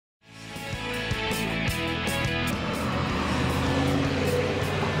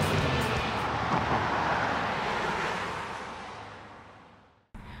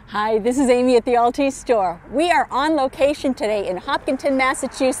Hi, this is Amy at the Altis store. We are on location today in Hopkinton,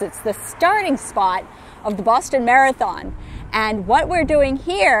 Massachusetts, the starting spot of the Boston Marathon. And what we're doing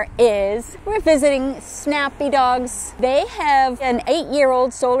here is we're visiting Snappy Dogs. They have an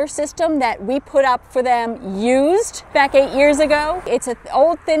 8-year-old solar system that we put up for them used back 8 years ago. It's an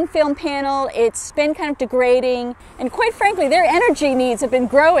old thin film panel. It's been kind of degrading. And quite frankly, their energy needs have been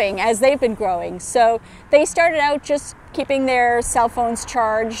growing as they've been growing. So they started out just keeping their cell phones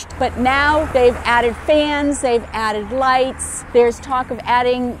charged, but now they've added fans, they've added lights, there's talk of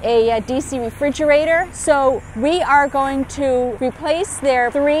adding a DC refrigerator. So we are going to replace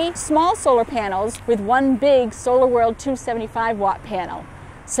their 3 small solar panels with one big SolarWorld 275 watt panel.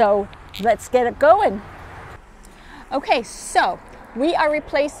 So let's get it going. Okay, so we are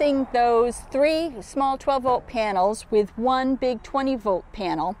replacing those 3 small 12 volt panels with one big 20 volt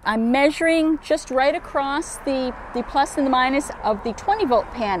panel. I'm measuring just right across the plus and the minus of the 20 volt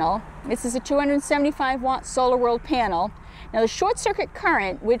panel. This is a 275 watt SolarWorld panel. Now the short circuit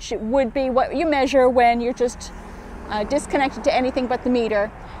current, which would be what you measure when you're just disconnected to anything but the meter,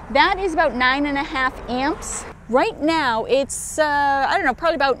 that is about 9.5 amps. Right now it's, I don't know,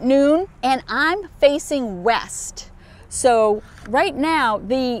 probably about noon, and I'm facing west. So right now,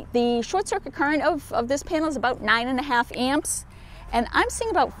 the short circuit current of this panel is about 9.5 amps, and I'm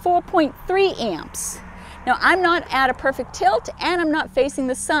seeing about 4.3 amps. Now I'm not at a perfect tilt, and I'm not facing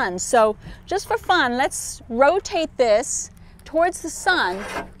the sun. So just for fun, let's rotate this towards the sun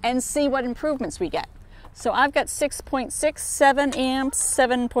and see what improvements we get. So I've got 6.6, 7 amps,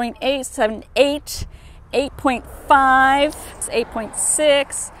 7.8, 7.8, 8.5,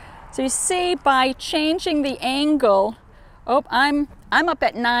 8.6. So you see, by changing the angle, I'm up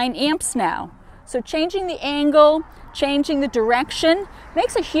at 9 amps now. So changing the angle, changing the direction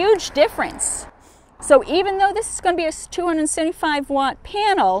makes a huge difference. So even though this is going to be a 275 watt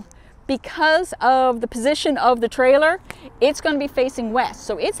panel, because of the position of the trailer, it's going to be facing west.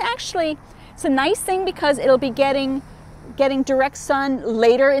 So it's a nice thing because it'll be getting direct sun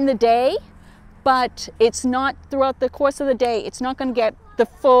later in the day, but it's not throughout the course of the day. It's not going to get the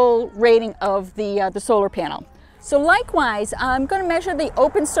full rating of the solar panel. So likewise, I'm going to measure the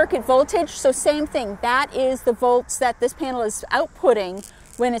open circuit voltage. So same thing, that is the volts that this panel is outputting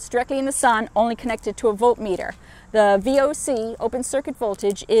when it's directly in the sun, only connected to a voltmeter. The VOC, open circuit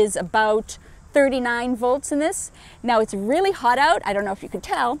voltage, is about 39 volts in this. Now it's really hot out. I don't know if you can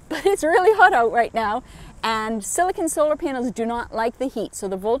tell, but it's really hot out right now. And silicon solar panels do not like the heat, so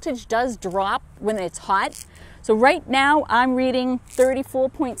the voltage does drop when it's hot. So right now I'm reading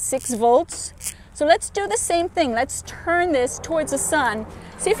 34.6 volts. So let's do the same thing. Let's turn this towards the sun,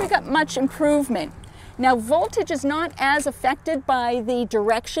 see if we've got much improvement. Now voltage is not as affected by the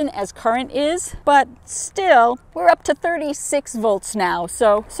direction as current is, but still we're up to 36 volts now.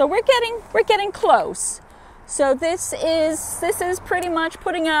 So we're getting close. So this is pretty much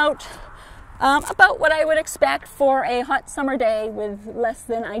putting out about what I would expect for a hot summer day with less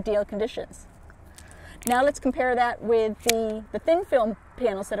than ideal conditions. Now let's compare that with the thin film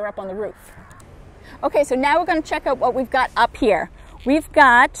panels that are up on the roof. Okay, so now we're going to check out what we've got up here. We've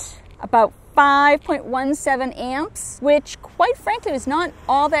got about 5.17 amps, which quite frankly is not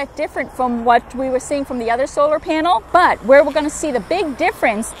all that different from what we were seeing from the other solar panel. But where we're going to see the big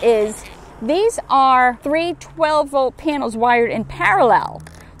difference is these are 3 12-volt panels wired in parallel.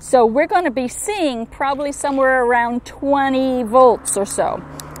 So we're going to be seeing probably somewhere around 20 volts or so.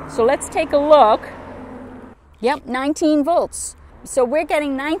 So let's take a look. Yep, 19 volts. So we're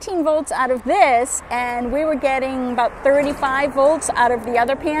getting 19 volts out of this, and we were getting about 35 volts out of the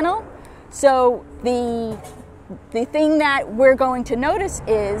other panel. So the thing that we're going to notice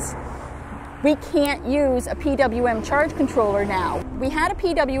is we can't use a PWM charge controller now. We had a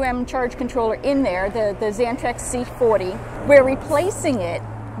PWM charge controller in there, the Xantrex C40. We're replacing it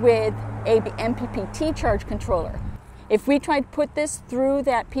with a MPPT charge controller. If we try to put this through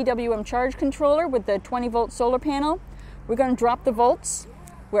that PWM charge controller with the 20 volt solar panel, we're going to drop the volts.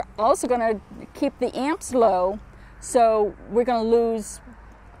 We're also going to keep the amps low, so we're going to lose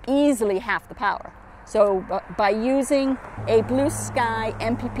easily half the power. So by using a Blue Sky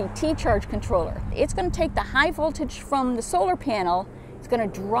MPPT charge controller, it's going to take the high voltage from the solar panel, it's going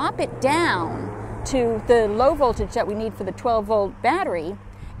to drop it down to the low voltage that we need for the 12 volt battery,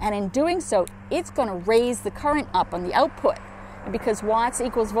 and in doing so, it's going to raise the current up on the output. And because watts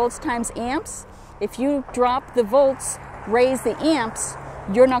equals volts times amps, if you drop the volts, raise the amps,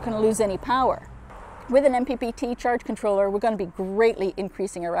 you're not going to lose any power. With an MPPT charge controller, we're going to be greatly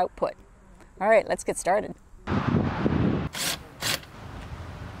increasing our output. All right, let's get started. Ready?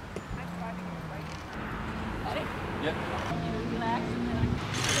 Yep. Relax.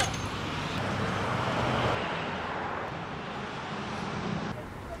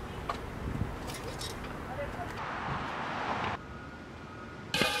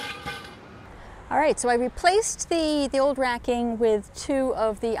 All right, so I replaced the old racking with 2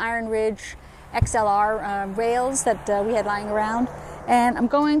 of the IronRidge XLR rails that we had lying around, and I'm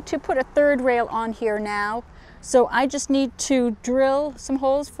going to put a 3rd rail on here now. So I just need to drill some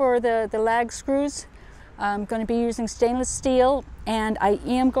holes for the lag screws. I'm going to be using stainless steel, and I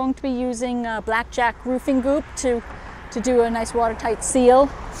am going to be using blackjack roofing goop to do a nice watertight seal.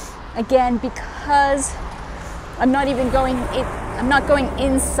 Again, because I'm not going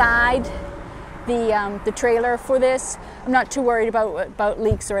inside the trailer for this. I'm not too worried about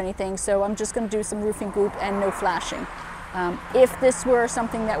leaks or anything, so I'm just going to do some roofing goop and no flashing. If this were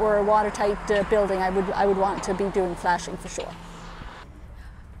something that were a watertight building, I would want to be doing flashing for sure.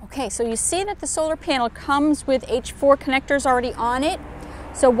 Okay, so you see that the solar panel comes with H4 connectors already on it.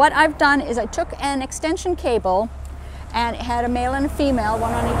 So what I've done is I took an extension cable, and it had a male and a female,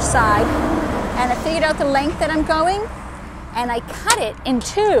 one on each side, and I figured out the length that I'm going, and I cut it in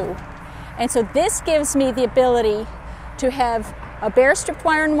 2. And so this gives me the ability to have a bare stripped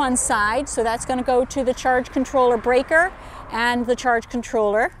wire on one side, so that's going to go to the charge controller breaker and the charge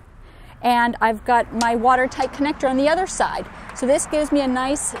controller. And I've got my watertight connector on the other side. So this gives me a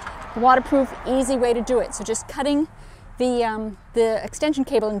nice waterproof, easy way to do it. So just cutting the extension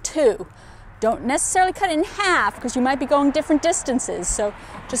cable in 2. Don't necessarily cut it in half because you might be going different distances. So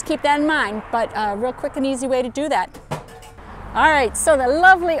just keep that in mind, but a real quick and easy way to do that. All right, so the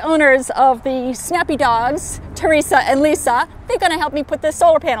lovely owners of the Snappy Dogs, Teresa and Lisa, they're going to help me put the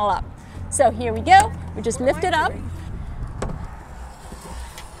solar panel up. So here we go. We just lift it up.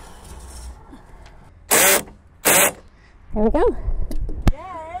 There we go.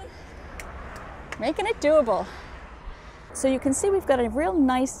 Yay! Making it doable. So you can see we've got a real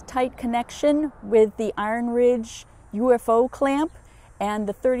nice tight connection with the IronRidge UFO clamp and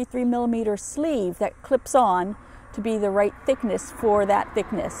the 33mm sleeve that clips on to be the right thickness for that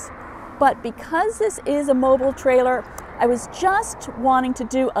thickness. But because this is a mobile trailer, I was just wanting to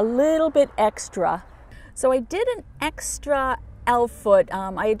do a little bit extra. So I did an extra L-foot.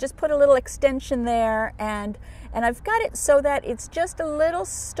 I just put a little extension there, and I've got it so that it's just a little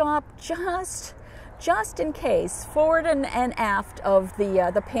stop just in case, forward and aft of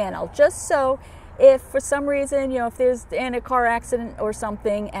the panel, just so if for some reason, if there's in a car accident or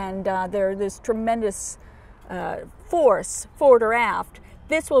something and there's tremendous force forward or aft,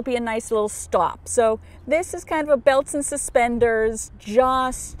 this will be a nice little stop. So this is kind of a belts and suspenders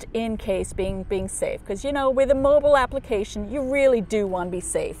just in case, being safe, because with a mobile application you really do want to be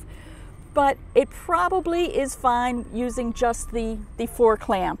safe. But it probably is fine using just the 4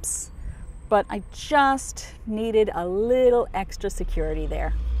 clamps, but I just needed a little extra security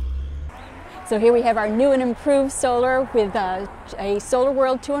there. So here we have our new and improved solar with a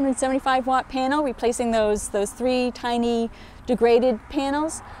SolarWorld 275 watt panel, replacing those 3 tiny degraded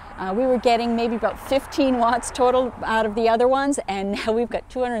panels. We were getting maybe about 15 watts total out of the other ones, and now we've got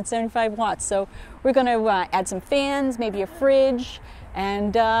 275 watts. So we're going to add some fans, maybe a fridge,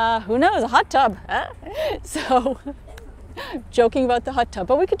 and who knows, a hot tub. So joking about the hot tub,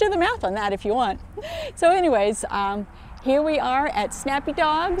 but we could do the math on that if you want. So anyways, here we are at Snappy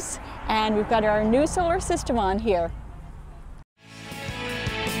Dogs, and we've got our new solar system on here.